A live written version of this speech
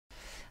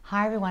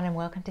Hi everyone and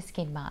welcome to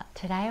Skinmart.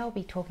 Today I'll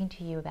be talking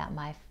to you about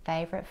my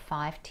favourite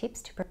 5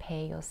 tips to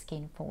prepare your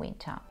skin for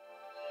winter.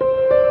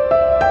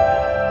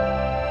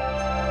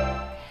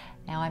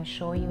 Now I'm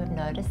sure you have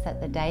noticed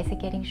that the days are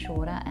getting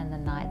shorter and the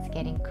nights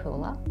getting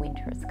cooler.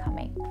 Winter is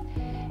coming.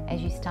 As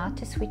you start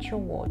to switch your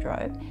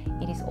wardrobe,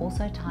 it is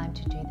also time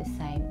to do the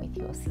same with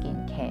your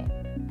skin care.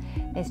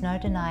 There's no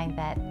denying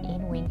that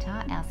in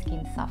winter our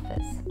skin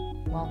suffers.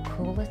 While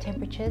cooler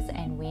temperatures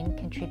and wind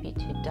contribute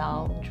to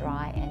dull,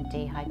 dry and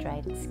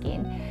dehydrated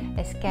skin,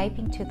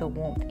 escaping to the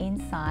warmth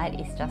inside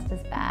is just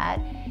as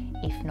bad,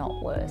 if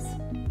not worse.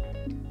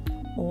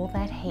 All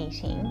that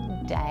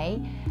heating,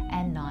 day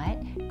and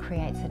night,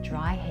 creates a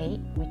dry heat,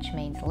 which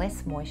means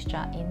less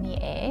moisture in the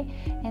air,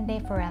 and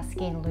therefore our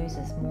skin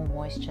loses more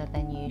moisture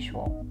than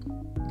usual.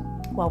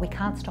 While we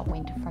can't stop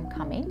winter from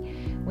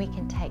coming, we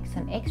can take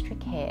some extra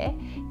care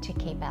to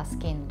keep our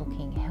skin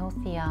looking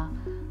healthier,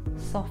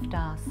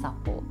 softer,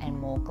 supple and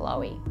more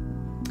glowy.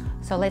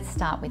 So let's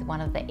start with one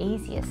of the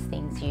easiest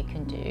things you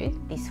can do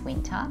this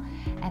winter,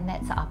 and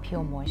that's up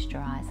your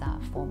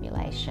moisturiser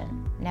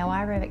formulation. Now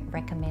I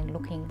recommend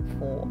looking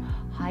for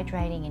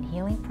hydrating and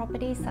healing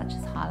properties such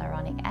as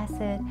hyaluronic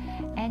acid,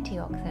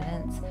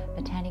 antioxidants,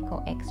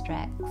 botanical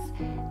extracts,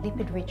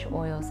 lipid-rich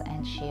oils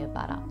and shea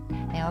butter.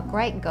 Now a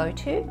great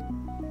go-to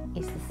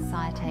is the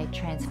Societe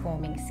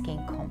Transforming Skin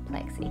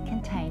Complex. It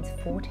contains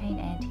 14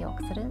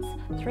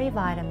 antioxidants, 3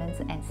 vitamins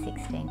and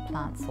 16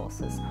 plant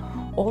sources,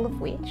 all of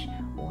which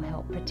will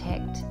help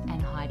protect and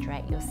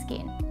hydrate your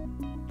skin.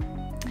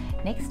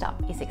 Next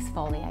up is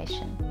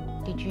exfoliation.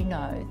 Did you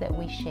know that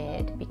we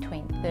shed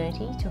between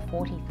 30 to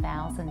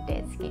 40,000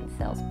 dead skin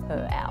cells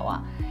per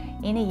hour?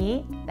 In a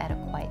year, that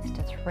equates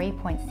to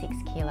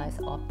 3.6 kilos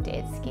of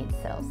dead skin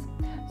cells.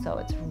 So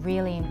it's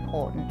really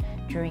important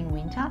during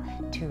winter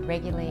to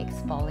regularly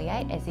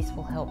exfoliate, as this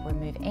will help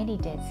remove any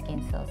dead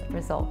skin cells,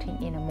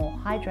 resulting in a more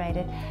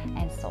hydrated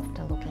and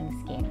softer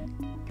looking skin.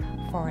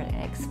 For an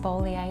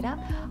exfoliator,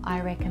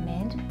 I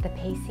recommend the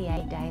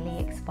PCA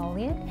Daily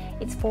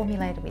Exfoliant. It's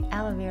formulated with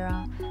aloe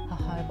vera,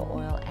 jojoba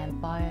oil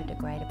and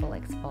biodegradable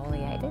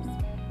exfoliators.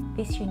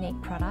 This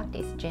unique product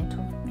is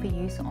gentle for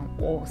use on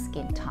all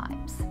skin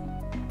types.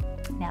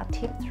 Now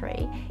tip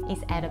 3 is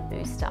add a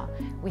booster.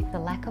 With the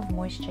lack of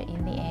moisture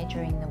in the air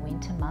during the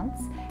winter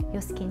months,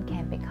 your skin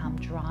can become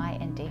dry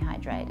and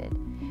dehydrated,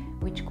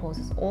 which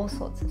causes all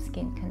sorts of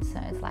skin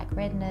concerns like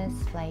redness,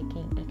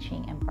 flaking,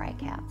 itching and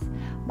breakouts.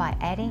 By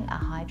adding a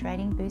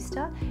hydrating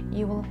booster,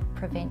 you will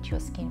prevent your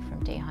skin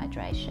from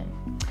dehydration.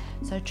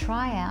 So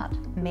try out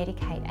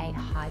Medicate 8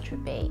 Hydra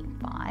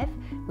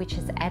B5, which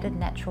has added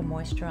natural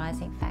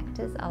moisturizing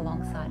factors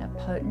alongside a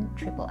potent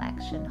triple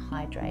action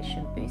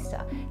hydration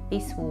booster.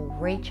 This will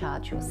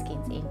recharge your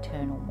skin's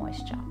internal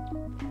moisture.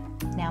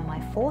 Now my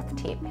 4th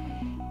tip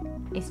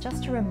is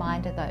just a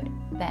reminder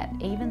that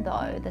even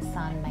though the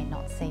sun may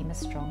not seem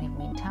as strong in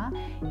winter,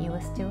 you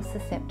are still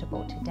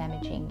susceptible to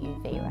damaging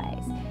UV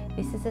rays.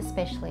 This is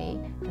especially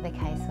for the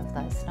case of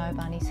those snow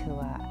bunnies who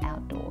are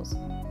outdoors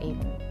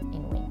even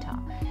in winter.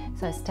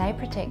 So stay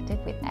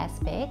protected with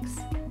Aspect's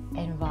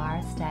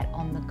Envirostat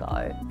on the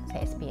go, so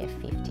SPF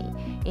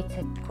 50. It's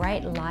a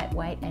great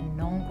lightweight and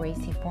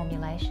non-greasy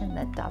formulation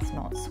that does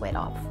not sweat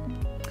off.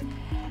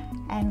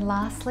 And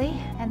lastly,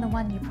 and the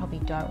one you probably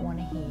don't want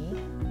to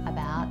hear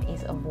about,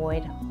 is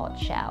avoid hot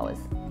showers.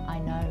 I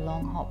know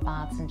long hot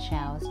baths and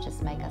showers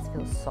just make us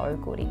feel so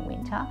good in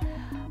winter,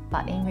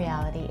 but in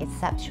reality it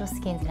saps your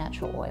skin's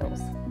natural oils.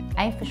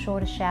 Aim for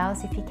shorter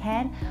showers if you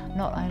can.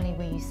 Not only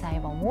will you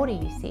save on water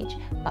usage,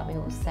 but we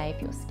will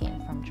save your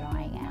skin from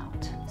drying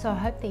out. So I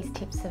hope these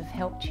tips have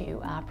helped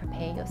you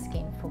prepare your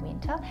skin for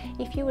winter.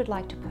 If you would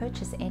like to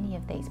purchase any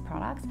of these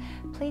products,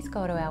 please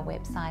go to our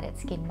website at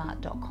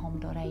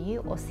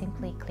skinmart.com.au or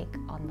simply click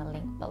on the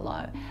link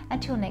below.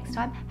 Until next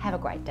time, have a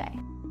great day.